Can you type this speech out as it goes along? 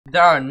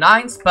There are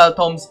 9 spell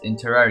tomes in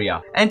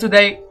Terraria, and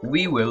today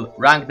we will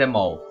rank them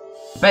all.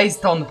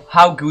 Based on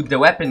how good the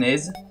weapon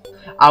is,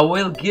 I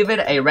will give it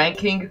a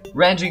ranking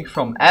ranging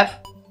from F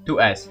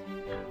to S.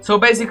 So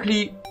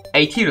basically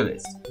a tier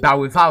list, but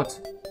without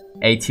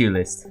a tier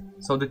list.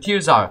 So the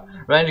tiers are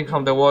ranging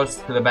from the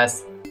worst to the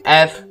best: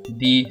 F,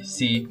 D,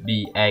 C,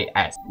 B, A,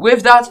 S.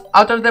 With that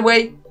out of the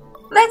way,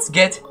 let's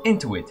get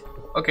into it.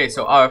 Okay,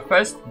 so our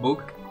first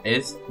book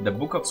is the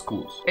Book of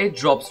Schools. It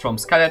drops from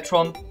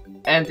Skeletron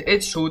and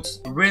it shoots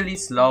really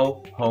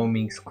slow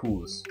homing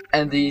schools.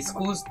 And the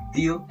schools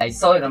deal a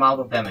solid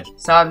amount of damage.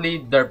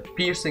 Sadly, their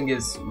piercing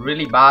is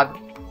really bad,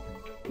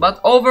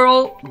 but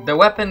overall the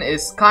weapon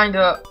is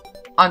kinda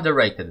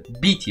underrated.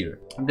 B tier.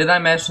 Did I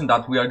mention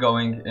that we are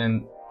going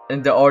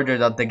in the order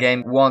that the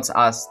game wants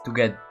us to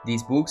get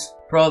these books?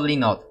 Probably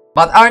not.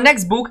 But our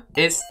next book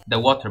is the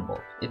Water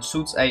Bolt. It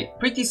shoots a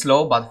pretty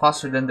slow but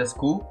faster than the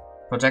school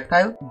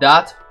projectile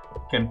that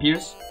can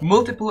pierce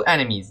multiple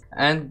enemies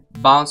and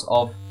bounce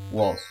off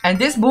walls. And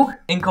this book,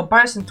 in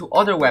comparison to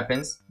other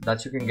weapons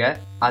that you can get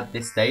at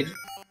this stage,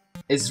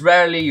 is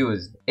rarely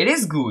used. It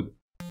is good,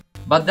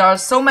 but there are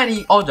so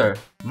many other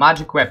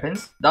magic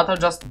weapons that are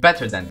just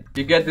better than it.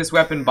 You get this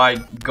weapon by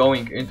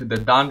going into the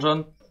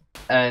dungeon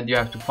and you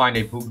have to find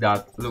a book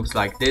that looks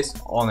like this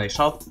on a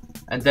shelf,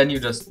 and then you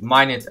just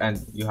mine it and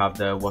you have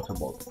the Water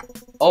Bolt.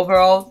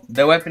 Overall,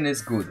 the weapon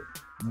is good.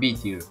 B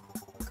tier.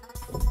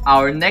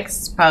 Our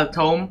next spell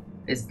tome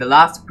is the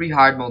last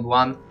pre-hard mode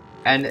one,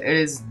 and it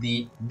is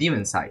the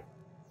Demon Sight.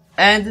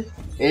 And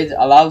it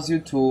allows you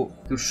to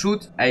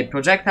shoot a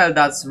projectile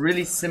that's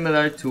really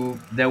similar to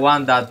the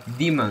one that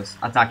demons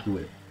attack you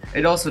with.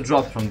 It also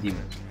drops from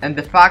demons. And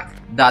the fact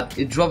that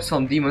it drops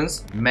from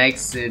demons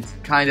makes it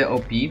kinda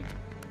OP,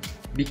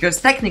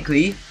 because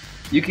technically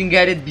you can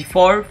get it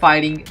before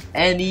fighting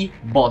any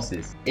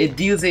bosses. It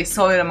deals a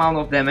solid amount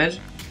of damage,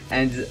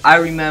 and I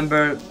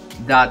remember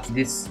that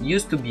this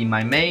used to be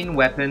my main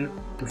weapon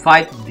to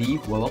fight the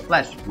Wall of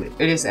Flesh with.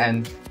 It is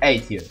an A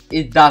tier.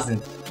 It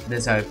doesn't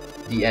deserve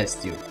the S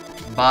tier,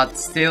 but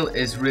still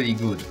is really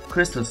good.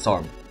 Crystal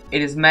Storm.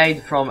 It is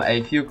made from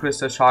a few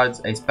crystal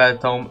shards, a spell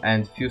tome,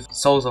 and few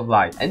souls of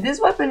light. And this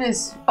weapon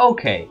is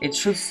okay. It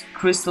shoots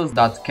crystals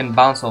that can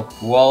bounce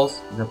off walls,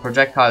 the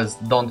projectiles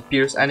don't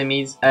pierce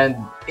enemies, and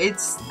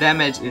its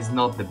damage is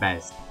not the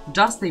best.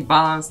 Just a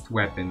balanced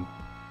weapon.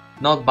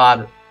 Not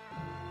bad,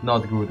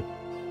 not good.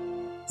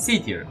 C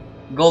tier.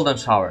 Golden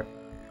Shower.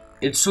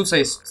 It shoots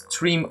a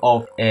stream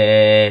of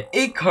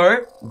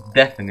ichor,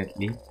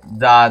 definitely,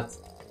 that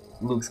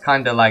looks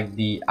kinda like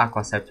the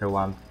Aqua Scepter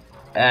one.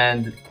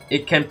 And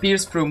it can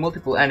pierce through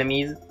multiple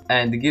enemies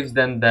and gives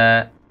them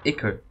the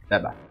ichor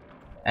debuff.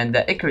 And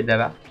the ichor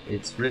debuff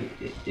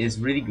is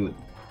really good.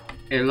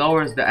 It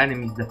lowers the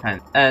enemy's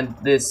defense. And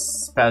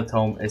this spell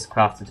tome is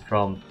crafted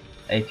from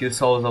a few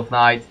souls of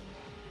night,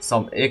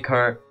 some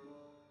ichor,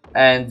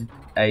 and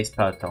a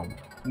spell tome.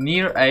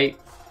 Near a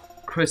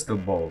crystal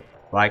ball,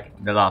 like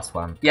the last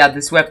one. Yeah,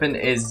 this weapon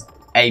is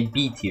a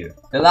B tier.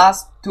 The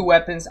last two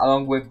weapons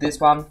along with this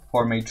one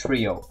form a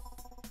trio,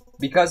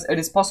 because it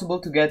is possible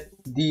to get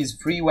these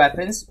 3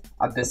 weapons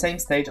at the same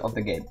stage of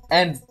the game.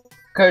 And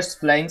Cursed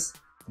Flames,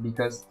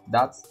 because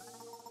that's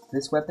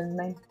this weapon's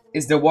name,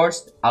 is the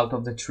worst out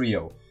of the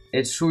trio.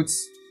 It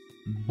shoots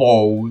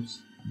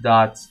balls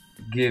that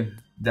give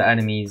the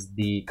enemies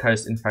the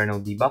Cursed Infernal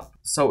debuff.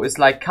 So it's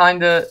like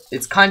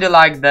it's kinda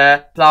like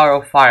the Flower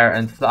of Fire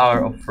and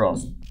Flower of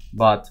Frost,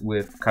 but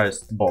with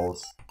cursed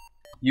balls.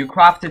 You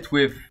craft it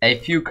with a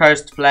few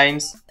Cursed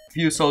Flames,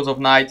 few Souls of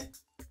Night,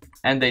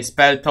 and a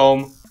spell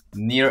tome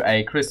near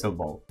a crystal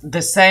ball.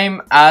 The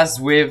same as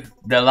with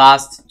the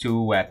last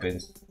 2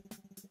 weapons.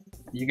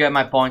 You get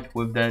my point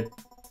with the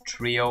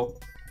trio.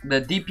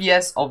 The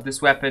DPS of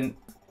this weapon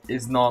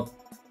is not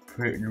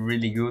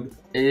really good.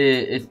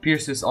 It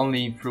pierces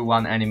only through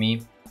 1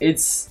 enemy.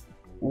 It's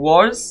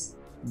worse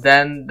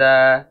than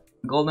the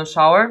Golden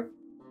Shower,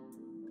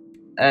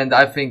 and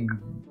I think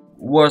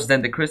worse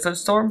than the Crystal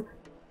Storm,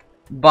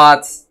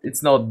 but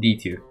it's not D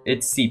tier,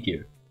 it's C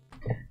tier.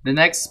 The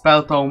next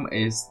spell tome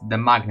is the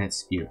Magnet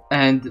Sphere,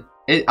 and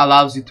it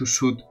allows you to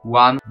shoot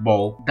 1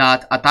 ball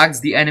that attacks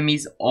the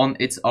enemies on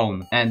its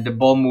own, and the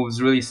ball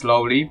moves really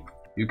slowly.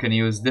 You can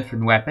use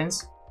different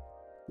weapons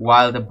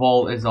while the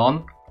ball is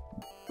on.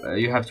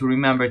 You have to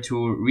remember to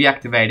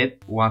reactivate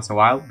it once a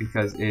while,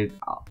 because it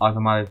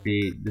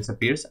automatically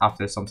disappears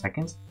after some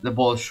seconds. The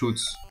ball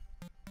shoots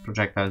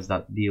projectiles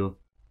that deal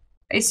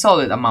a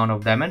solid amount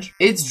of damage.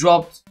 It's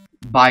dropped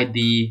by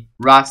the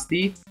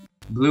Rusty,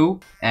 Blue,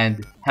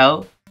 and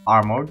Hell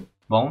armored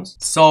bones,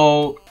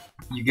 so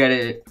you get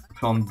it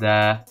from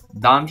the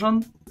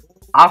dungeon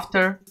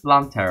after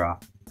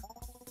Plantera.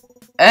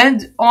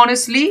 And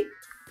honestly,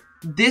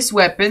 this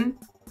weapon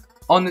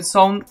on its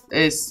own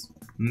is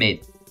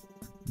mid,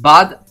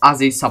 but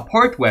as a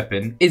support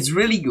weapon, it's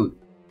really good.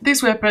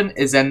 This weapon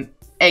is an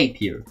A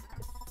tier.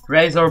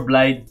 Razor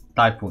Blade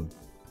Typhoon.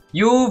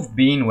 You've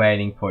been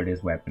waiting for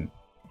this weapon.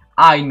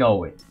 I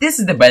know it. This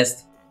is the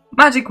best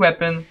magic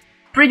weapon,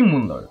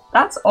 pre-Moonlord.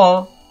 That's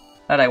all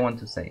that I want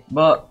to say.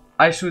 But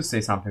I should say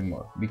something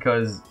more,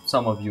 because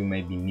some of you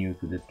may be new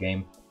to this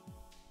game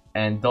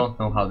and don't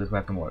know how this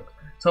weapon works.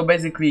 So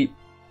basically,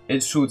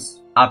 it shoots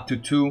up to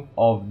 2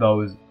 of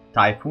those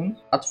typhoons.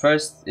 At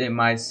first, it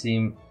might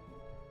seem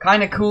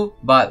kinda cool,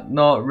 but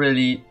not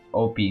really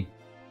OP.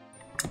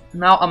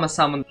 Now I'ma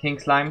summon King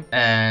Slime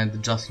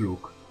and just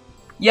look.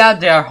 Yeah,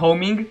 they are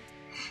homing.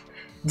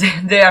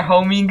 They are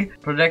homing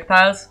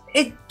projectiles.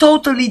 It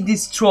totally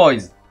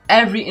destroys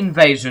every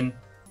invasion,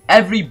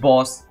 every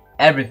boss,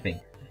 everything.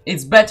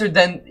 It's better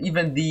than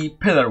even the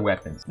pillar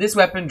weapons. This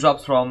weapon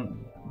drops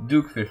from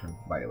Duke Fisher,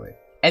 by the way.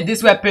 And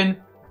this weapon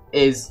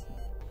is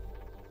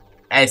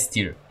S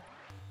tier.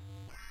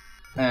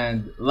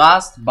 And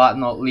last but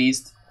not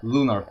least,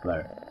 Lunar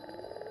Flare.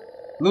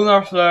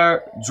 Lunar Flare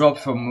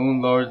drops from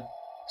Moonlord,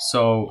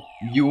 so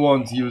you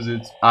won't use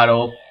it at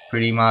all,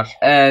 pretty much.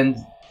 And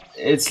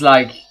it's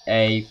like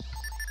a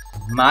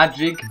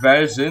magic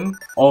version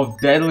of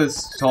Deadless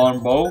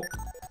Stormbow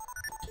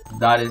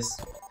that is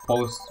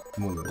post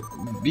Moonlord,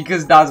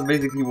 because that's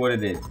basically what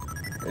it is.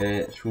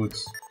 It shoots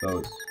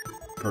those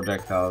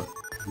projectile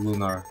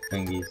lunar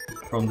thingies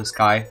from the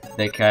sky.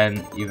 They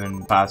can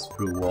even pass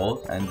through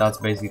walls, and that's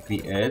basically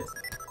it.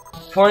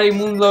 For a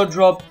Moonlord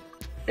drop,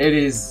 it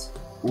is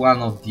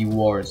one of the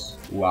worst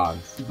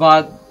ones,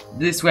 but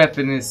this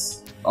weapon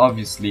is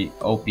obviously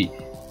OP.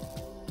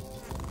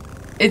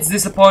 It's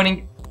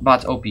disappointing,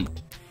 but OP.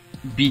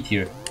 B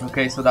tier.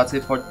 Okay, so that's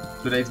it for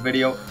today's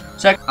video.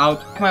 Check out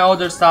my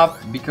other stuff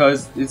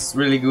because it's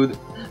really good.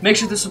 Make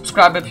sure to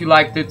subscribe if you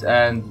liked it,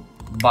 and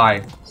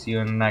bye. See you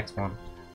in the next one.